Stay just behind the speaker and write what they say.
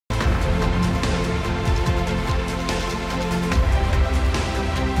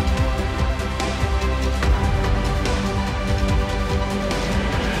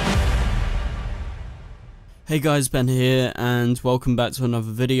Hey guys, Ben here, and welcome back to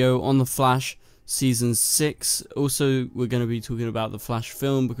another video on The Flash Season 6. Also, we're going to be talking about The Flash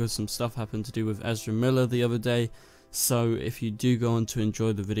film because some stuff happened to do with Ezra Miller the other day. So if you do go on to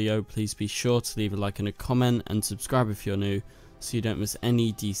enjoy the video, please be sure to leave a like and a comment, and subscribe if you're new, so you don't miss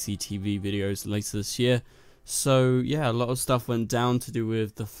any DCTV videos later this year. So yeah, a lot of stuff went down to do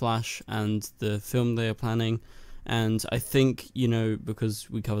with The Flash and the film they are planning. And I think, you know, because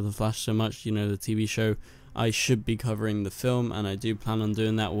we cover The Flash so much, you know, the TV show, I should be covering the film, and I do plan on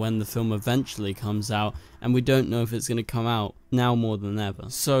doing that when the film eventually comes out, and we don't know if it's going to come out now more than ever.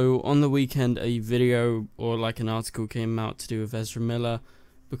 So on the weekend, a video or like an article came out to do with Ezra Miller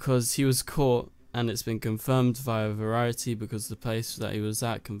because he was caught, and it's been confirmed via Variety because the place that he was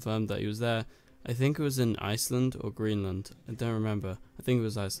at confirmed that he was there. I think it was in Iceland or Greenland, I don't remember. I think it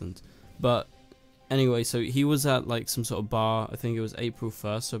was Iceland. But anyway, so he was at like some sort of bar, I think it was April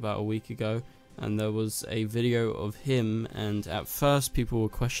 1st, so about a week ago. And there was a video of him, and at first people were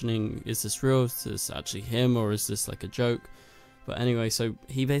questioning, is this real, is this actually him, or is this like a joke? But anyway, so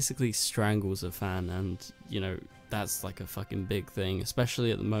he basically strangles a fan, and you know, that's like a fucking big thing,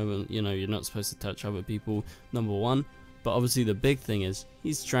 especially at the moment. You know, you're not supposed to touch other people, number one, but obviously the big thing is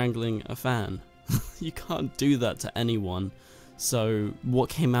he's strangling a fan. You can't do that to anyone. So what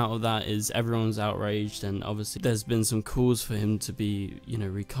came out of that is everyone's outraged, and obviously there's been some calls for him to be, you know,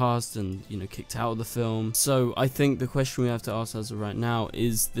 recast and, you know, kicked out of the film. So I think the question we have to ask as of right now,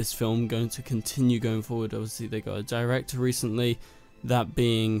 is this film going to continue going forward? Obviously they got a director recently, that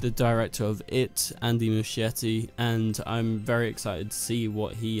being the director of It, Andy Muschietti, and I'm very excited to see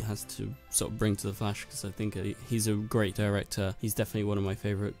what he has to sort of bring to The Flash, because I think he's a great director. He's definitely one of my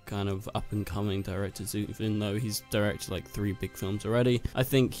favorite kind of up-and-coming directors, even though he's directed like 3 big films already. I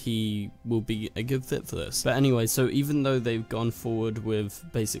think he will be a good fit for this. But anyway, so even though they've gone forward with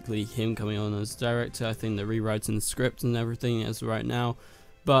basically him coming on as director, I think they're rewriting the script and everything as of right now.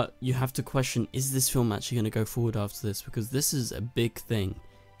 But you have to question, is this film actually going to go forward after this? Because this is a big thing.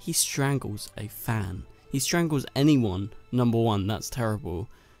 He strangles a fan. He strangles anyone, number one, that's terrible.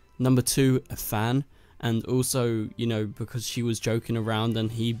 Number two, a fan. And also, you know, because she was joking around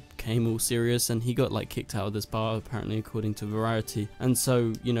and he came all serious, and he got like kicked out of this bar apparently, according to Variety. And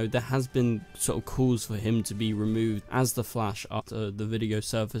so, you know, there has been sort of calls for him to be removed as the Flash after the video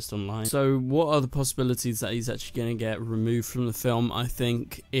surfaced online. So what are the possibilities that he's actually going to get removed from the film? I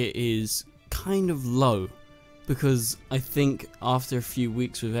think it is kind of low, because I think after a few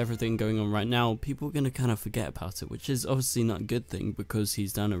weeks with everything going on right now, people are going to kind of forget about it, which is obviously not a good thing, because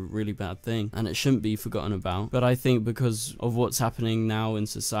he's done a really bad thing and it shouldn't be forgotten about. But I think because of what's happening now in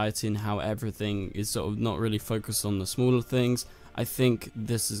society and how everything is sort of not really focused on the smaller things, I think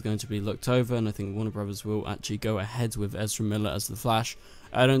this is going to be looked over, and I think Warner Brothers will actually go ahead with Ezra Miller as the Flash.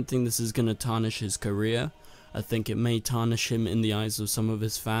 I don't think this is going to tarnish his career. I think it may tarnish him in the eyes of some of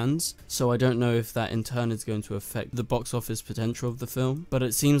his fans, so I don't know if that in turn is going to affect the box office potential of the film. But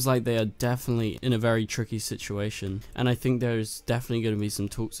it seems like they are definitely in a very tricky situation, and I think there's definitely going to be some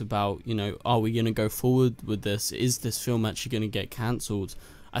talks about, you know, are we going to go forward with this? Is this film actually going to get cancelled?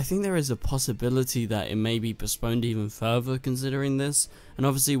 I think there is a possibility that it may be postponed even further considering this, and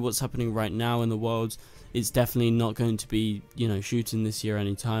obviously what's happening right now in the world, it's definitely not going to be, you know, shooting this year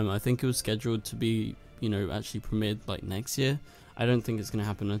anytime. I think it was scheduled to be, you know, actually premiered like next year. I don't think it's going to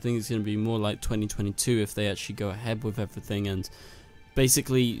happen. I think it's going to be more like 2022 if they actually go ahead with everything. And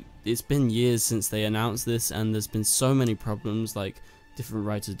basically it's been years since they announced this, and there's been so many problems, like different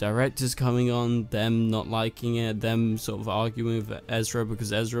writers, directors coming on, them not liking it, them sort of arguing with Ezra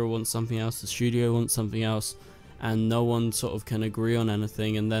because Ezra wants something else, the studio wants something else, and no one sort of can agree on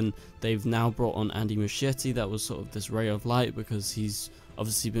anything. And then they've now brought on Andy Muschietti, that was sort of this ray of light, because he's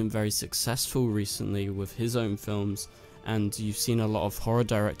obviously been very successful recently with his own films, and you've seen a lot of horror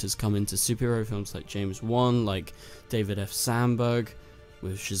directors come into superhero films like James Wan, like David F. Sandberg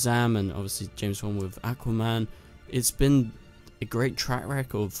with Shazam, and obviously James Wan with Aquaman. It's been a great track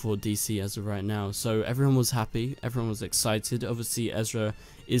record for DC as of right now, so everyone was happy, everyone was excited. Obviously Ezra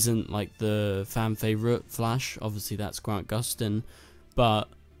isn't like the fan favorite Flash, obviously that's Grant Gustin, but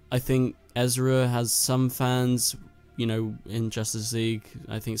I think Ezra has some fans. You know, in Justice League,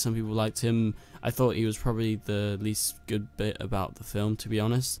 I think some people liked him. I thought he was probably the least good bit about the film, to be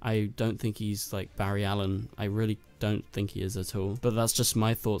honest. I don't think he's like Barry Allen. I really don't think he is at all. But that's just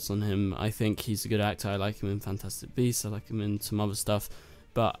my thoughts on him. I think he's a good actor. I like him in Fantastic Beasts. I like him in some other stuff.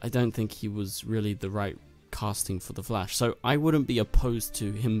 But I don't think he was really the right casting for the Flash. So I wouldn't be opposed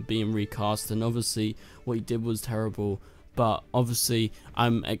to him being recast. And obviously what he did was terrible. But obviously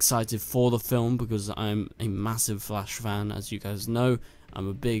I'm excited for the film because I'm a massive Flash fan, as you guys know, I'm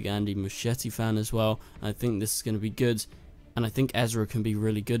a big Andy Muschietti fan as well. I think this is going to be good, and I think Ezra can be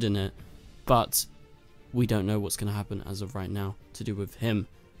really good in it, but we don't know what's going to happen as of right now to do with him,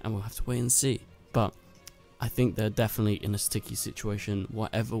 and we'll have to wait and see. But I think they're definitely in a sticky situation,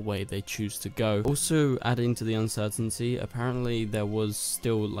 whatever way they choose to go. Also, adding to the uncertainty, apparently there was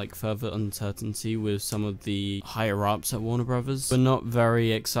still like further uncertainty with some of the higher ups at Warner Brothers. We're not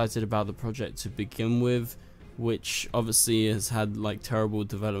very excited about the project to begin with, which obviously has had like terrible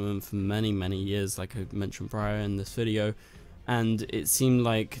development for many years, like I mentioned prior in this video, and it seemed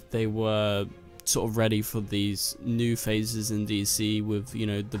like they were sort of ready for these new phases in DC with, you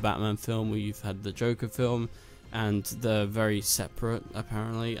know, the Batman film, where you've had the Joker film, and they're very separate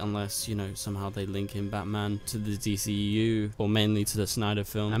apparently, unless, you know, somehow they link in Batman to the DCEU, or mainly to the Snyder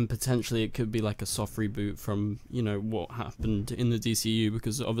film, and potentially it could be like a soft reboot from, you know, what happened in the DCEU,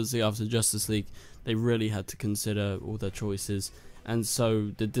 because obviously after Justice League they really had to consider all their choices, and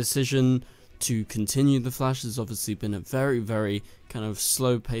so the decision to continue The Flash has obviously been a very kind of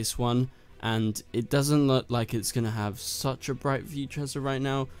slow paced one, and it doesn't look like it's going to have such a bright future as of right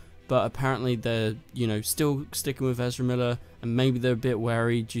now. But apparently they're, you know, still sticking with Ezra Miller, and maybe they're a bit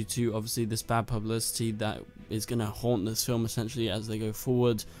wary due to obviously this bad publicity that is going to haunt this film essentially as they go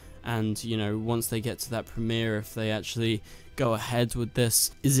forward. And, you know, once they get to that premiere, if they actually go ahead with this,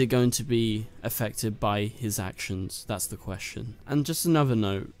 is it going to be affected by his actions? That's the question. And just another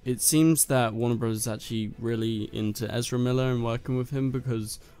note, it seems that Warner Bros. Is actually really into Ezra Miller and working with him,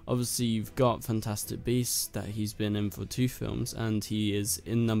 because obviously you've got Fantastic Beasts that he's been in for 2 films, and he is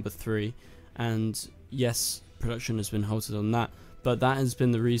in number 3, and yes, production has been halted on that, but that has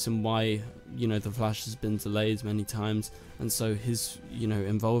been the reason why, you know, The Flash has been delayed many times, and so his, you know,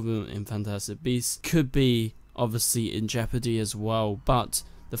 involvement in Fantastic Beasts could be obviously in jeopardy as well. But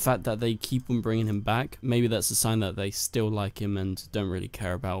the fact that they keep on bringing him back, maybe that's a sign that they still like him and don't really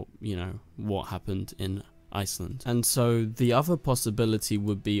care about, you know, what happened in Iceland. And so the other possibility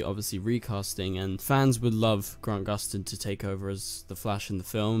would be obviously recasting, and fans would love Grant Gustin to take over as the Flash in the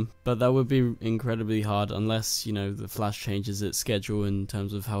film, but that would be incredibly hard unless, you know, the Flash changes its schedule in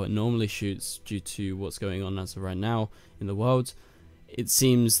terms of how it normally shoots due to what's going on as of right now in the world. It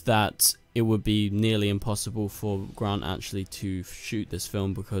seems that it would be nearly impossible for Grant actually to shoot this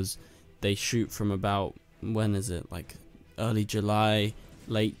film, because they shoot from about, when is it, like early July,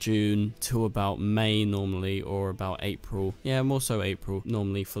 late June to about May normally, or about April, yeah, more so April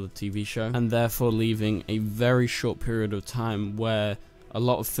normally for the TV show, and therefore leaving a very short period of time where a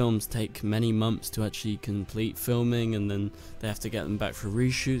lot of films take many months to actually complete filming, and then they have to get them back for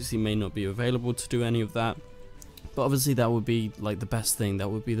reshoots. He may not be available to do any of that, but obviously that would be like the best thing, that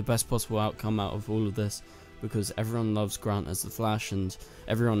would be the best possible outcome out of all of this, because everyone loves Grant as the Flash, and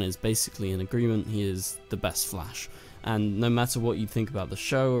everyone is basically in agreement he is the best Flash. And no matter what you think about the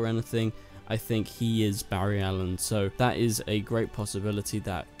show or anything, I think he is Barry Allen. So that is a great possibility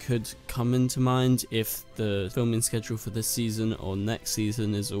that could come into mind if the filming schedule for this season or next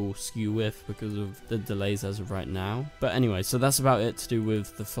season is all skew with because of the delays as of right now. But anyway, so that's about it to do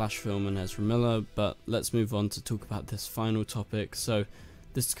with the Flash film and Ezra Miller, but let's move on to talk about this final topic. So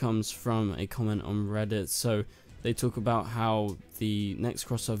this comes from a comment on Reddit. So they talk about how the next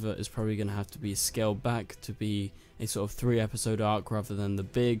crossover is probably going to have to be scaled back to be a sort of 3-episode arc rather than the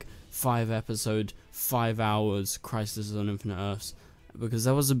big 5-episode, 5 hours Crisis on Infinite Earths, because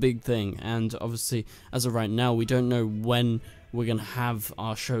that was a big thing. And obviously, as of right now, we don't know when we're going to have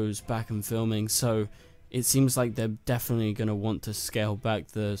our shows back and filming, so it seems like they're definitely going to want to scale back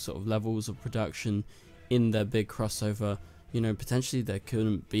the sort of levels of production in their big crossover. You know, potentially there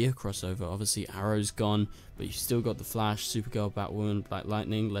couldn't be a crossover. Obviously, Arrow's gone, but you still got The Flash, Supergirl, Batwoman, Black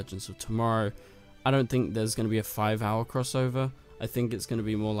Lightning, Legends of Tomorrow. I don't think there's going to be a 5-hour crossover. I think it's going to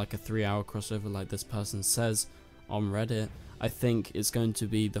be more like a 3-hour crossover, like this person says on Reddit. I think it's going to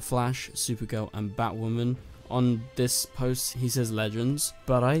be The Flash, Supergirl, and Batwoman. On this post, he says Legends,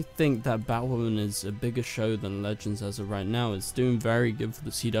 but I think that Batwoman is a bigger show than Legends as of right now. It's doing very good for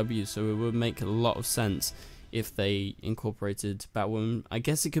the CW, so it would make a lot of sense if they incorporated Batwoman. I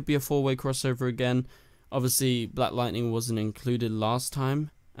guess it could be a 4-way crossover again. Obviously, Black Lightning wasn't included last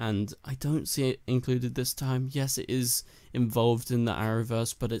time, and I don't see it included this time. Yes, it is involved in the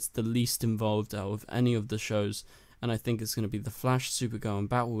Arrowverse, but it's the least involved out of any of the shows, and I think it's going to be The Flash, Supergirl, and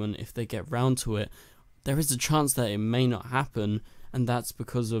Batwoman if they get round to it. There is a chance that it may not happen, and that's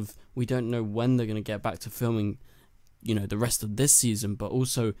because of we don't know when they're going to get back to filming, you know, the rest of this season, but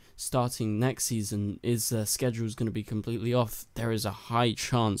also starting next season, is their schedule's going to be completely off. There is a high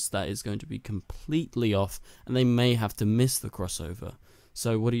chance that it's going to be completely off, and they may have to miss the crossover.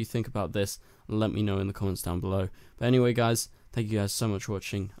 So what do you think about this? Let me know in the comments down below. But anyway, guys, Thank you guys so much for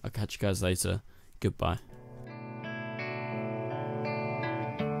watching. I'll catch you guys later. Goodbye.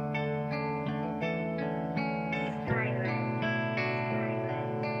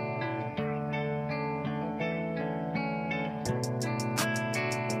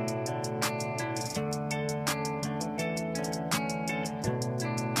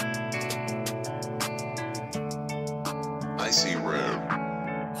 I see